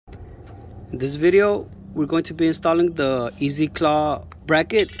In this video, we're going to be installing the Easy Claw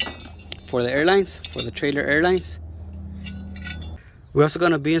bracket for the airlines, for the trailer airlines. We're also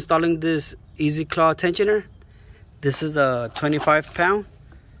going to be installing this Easy Claw tensioner. This is the 25 pound.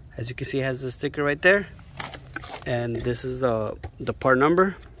 As you can see, it has the sticker right there. And this is the part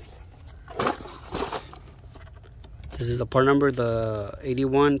number. This is the part number, the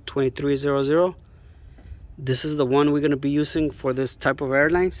 812300. This is the one we're going to be using for this type of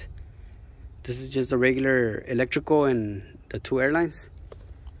airlines. This is just the regular electrical and the two airlines.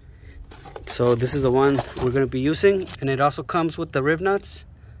 So this is the one we're going to be using, and it also comes with the Rivnuts,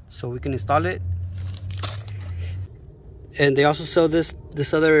 so we can install it. And they also sell this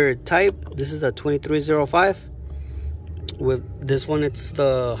other type. This is the 2305. With this one, it's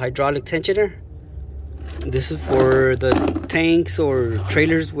the hydraulic tensioner. This is for the tanks or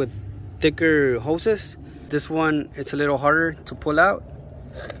trailers with thicker hoses. This one, it's a little harder to pull out.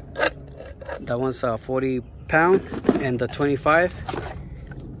 That one's 40 pound, and the 25,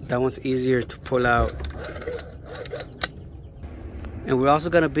 that one's easier to pull out. And we're also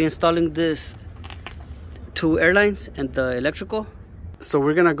gonna be installing this two airlines and the electrical. So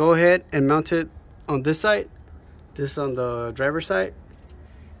we're gonna go ahead and mount it on this side, this on the driver's side,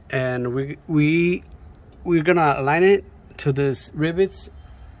 and we're gonna align it to this rivets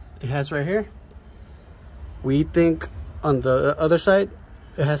it has right here. We think on the other side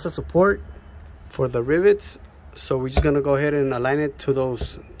it has a support for the rivets, so we're just gonna go ahead and align it to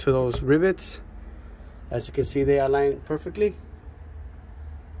those rivets. As you can see, they align perfectly.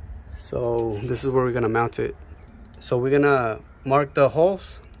 So this is where we're gonna mount it. So we're gonna mark the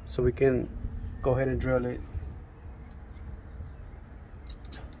holes so we can go ahead and drill it.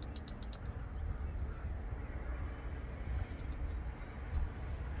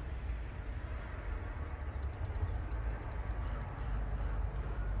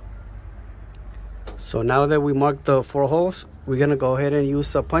 So now that we marked the 4 holes, we're gonna go ahead and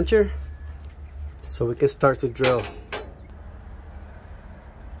use a puncher so we can start to drill.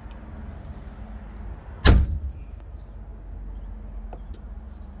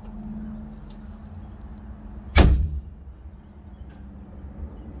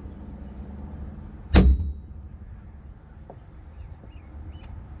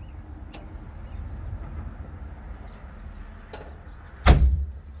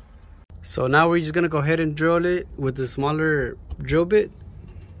 So now we're just gonna go ahead and drill it with the smaller drill bit.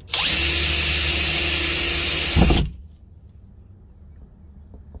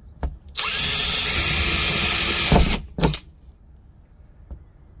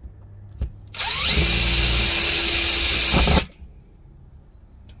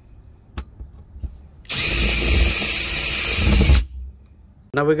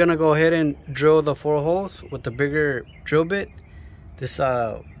 Now we're gonna go ahead and drill the 4 holes with the bigger drill bit.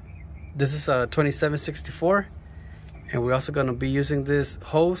 This is a 2764, and we're also gonna be using this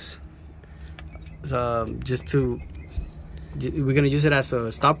hose we're gonna use it as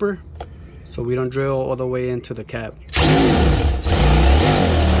a stopper so we don't drill all the way into the cap.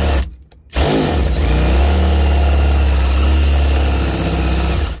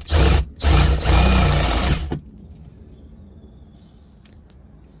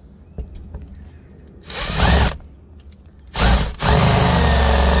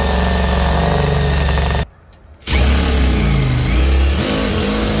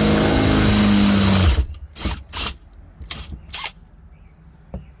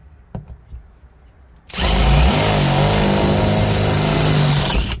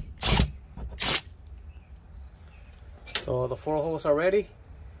 So the 4 holes are ready.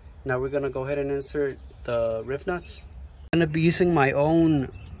 Now we're gonna go ahead and insert the Rivnuts. I'm gonna be using my own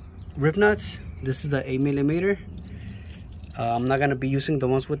Rivnuts. This is the 8mm. I'm not gonna be using the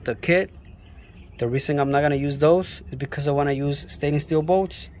ones with the kit. The reason I'm not gonna use those is because I wanna use stainless steel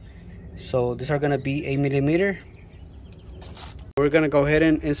bolts. So these are gonna be 8mm. We're gonna go ahead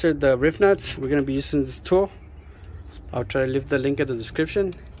and insert the Rivnuts. We're gonna be using this tool. I'll try to leave the link in the description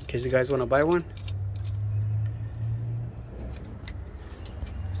in case you guys wanna buy one.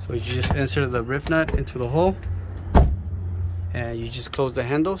 So you just insert the Rivnut into the hole, and you just close the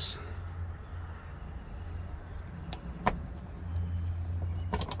handles.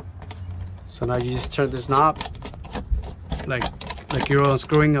 So now you just turn this knob like you're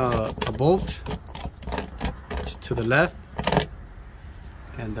unscrewing a bolt, just to the left,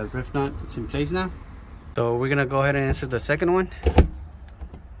 and the Rivnut, it's in place now. So we're gonna go ahead and insert the second one.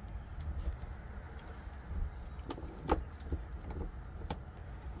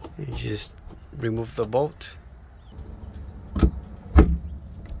 You just remove the bolt.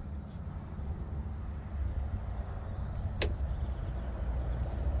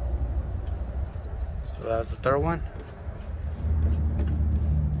 So that's the third one.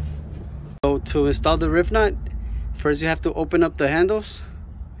 So to install the riv nut, first you have to open up the handles,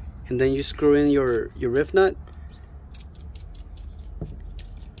 and then you screw in your riv nut.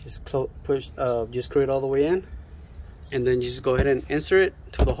 Just just screw it all the way in, and then you just go ahead and insert it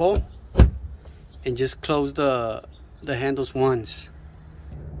to the hole, and just close the handles once.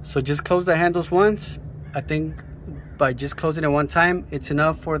 So just close the handles once. I think by just closing it one time, it's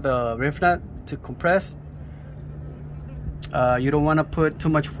enough for the riv nut to compress. You don't want to put too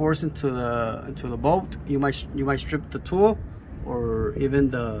much force into the bolt. You might strip the tool or even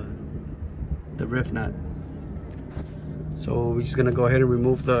the riv nut. So we're just gonna go ahead and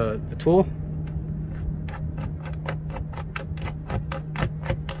remove the tool.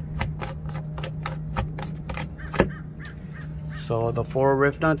 So the 4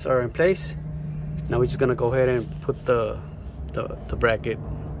 riv nuts are in place. Now we're just gonna go ahead and put the bracket.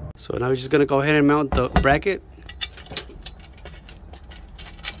 So now we're just gonna go ahead and mount the bracket.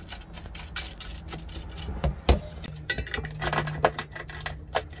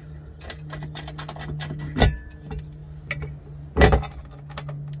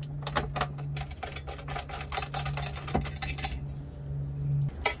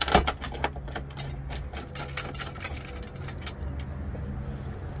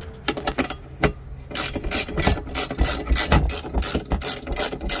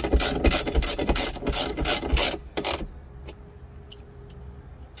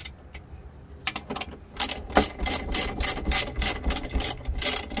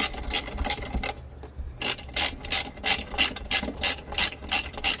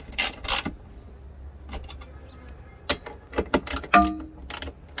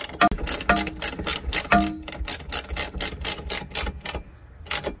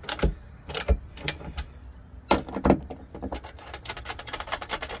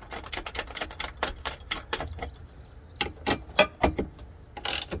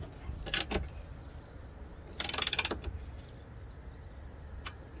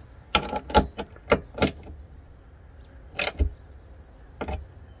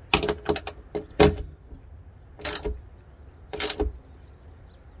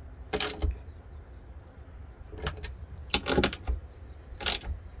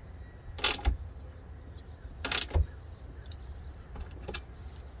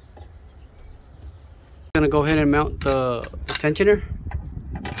 Gonna go ahead and mount the tensioner.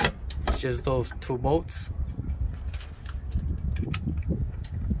 It's just those 2 bolts.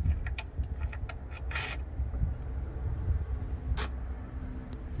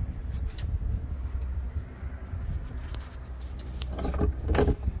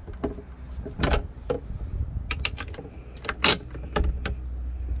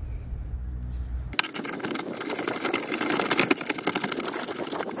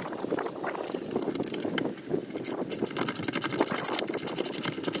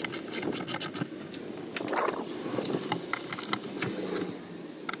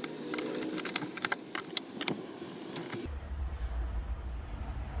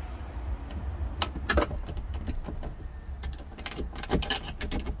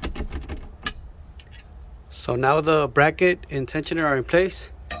 So now the bracket and tensioner are in place.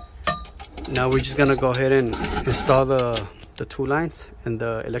 Now we're just gonna go ahead and install the 2 lines and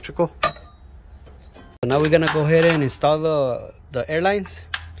the electrical. So now we're gonna go ahead and install the air lines.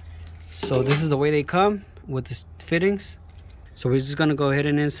 So this is the way they come with the fittings. So we're just gonna go ahead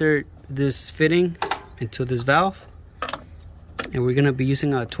and insert this fitting into this valve, and we're gonna be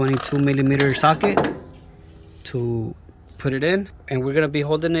using a 22mm socket to put it in, and we're gonna be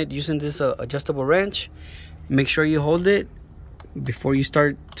holding it using this adjustable wrench. Make sure you hold it before you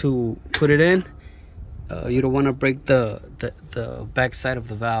start to put it in. You don't want to break the back side of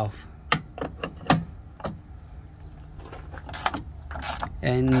the valve.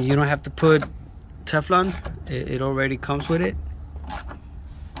 And you don't have to put Teflon, it already comes with it.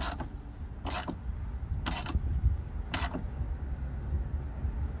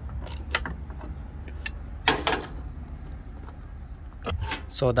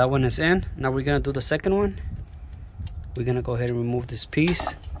 So that one is in. Now we're gonna do the second one. We're gonna go ahead and remove this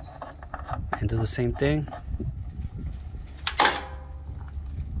piece and do the same thing.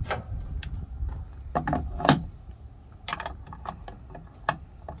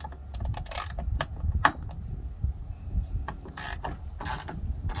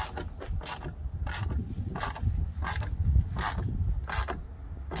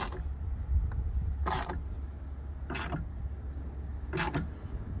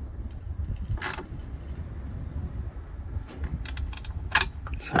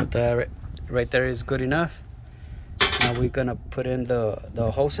 So that right there is good enough. Now we're gonna put in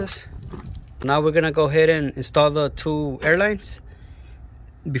the hoses. Now we're gonna go ahead and install the 2 airlines.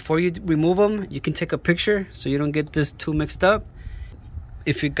 Before you remove them, you can take a picture so you don't get this too mixed up.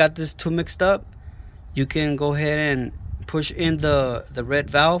 If you got this too mixed up, you can go ahead and push in the red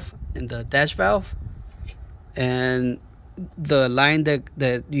valve and the dash valve, and the line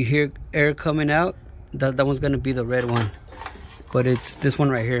that you hear air coming out, that one's gonna be the red one, but it's this one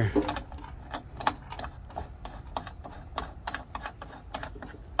right here.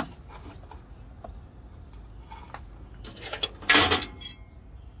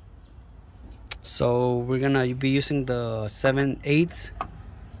 So we're gonna be using the 7/8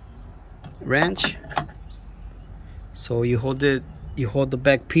 wrench. So you hold the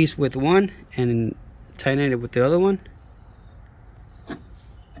back piece with one and tighten it with the other one.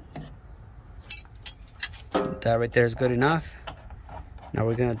 That right there is good enough. Now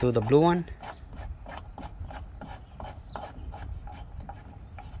we're gonna do the blue one.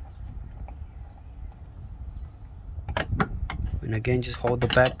 And again, just hold the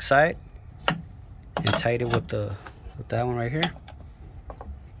back side and tighten it with that one right here.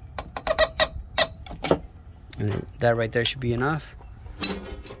 And that right there should be enough.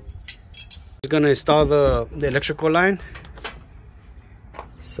 Just gonna install the electrical line.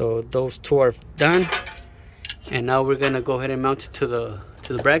 So those 2 are done. And now we're gonna go ahead and mount it to the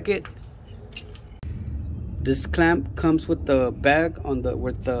bracket. This clamp comes with the bag on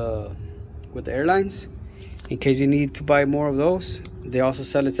with the airlines. In case you need to buy more of those, they also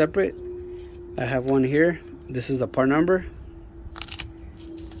sell it separate. I have one here. This is the part number,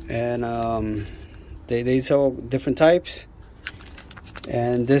 and they sell different types.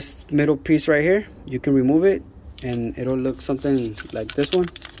 And this middle piece right here, you can remove it and it'll look something like this one.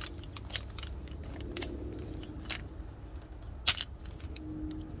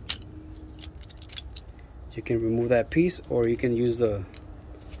 You can remove that piece, or you can use that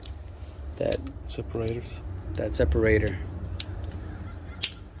separator.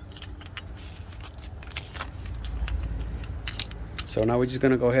 So now we're just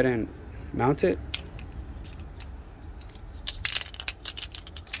gonna go ahead and mount it.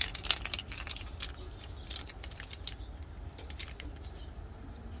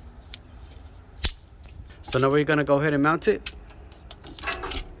 So now we're gonna go ahead and mount it.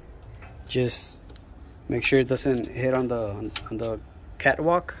 Just make sure it doesn't hit on the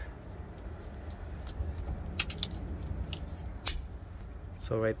catwalk.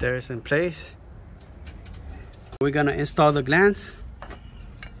 So right there is in place. We're gonna install the glands.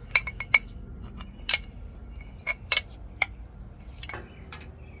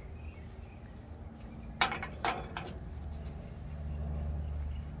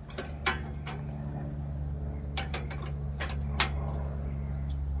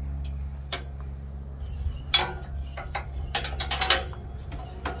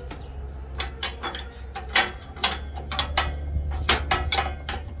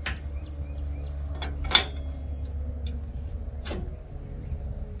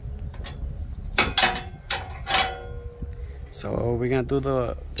 So we're gonna do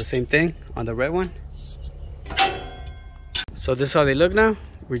the same thing on the red one. So this is how they look now.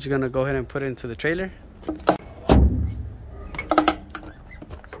 We're just gonna go ahead and put it into the trailer.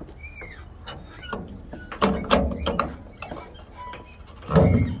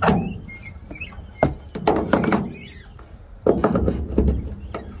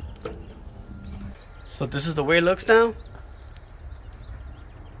 So this is the way it looks now.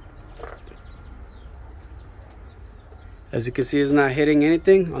 As you can see, it's not hitting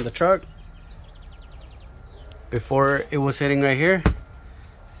anything on the truck. Before it was hitting right here.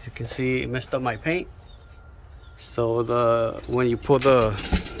 As you can see, it messed up my paint. So when you pull the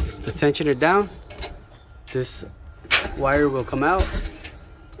tensioner down, this wire will come out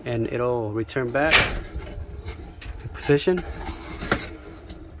and it'll return back in position.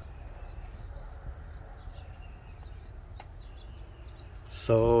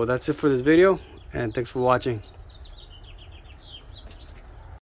 So that's it for this video, and thanks for watching.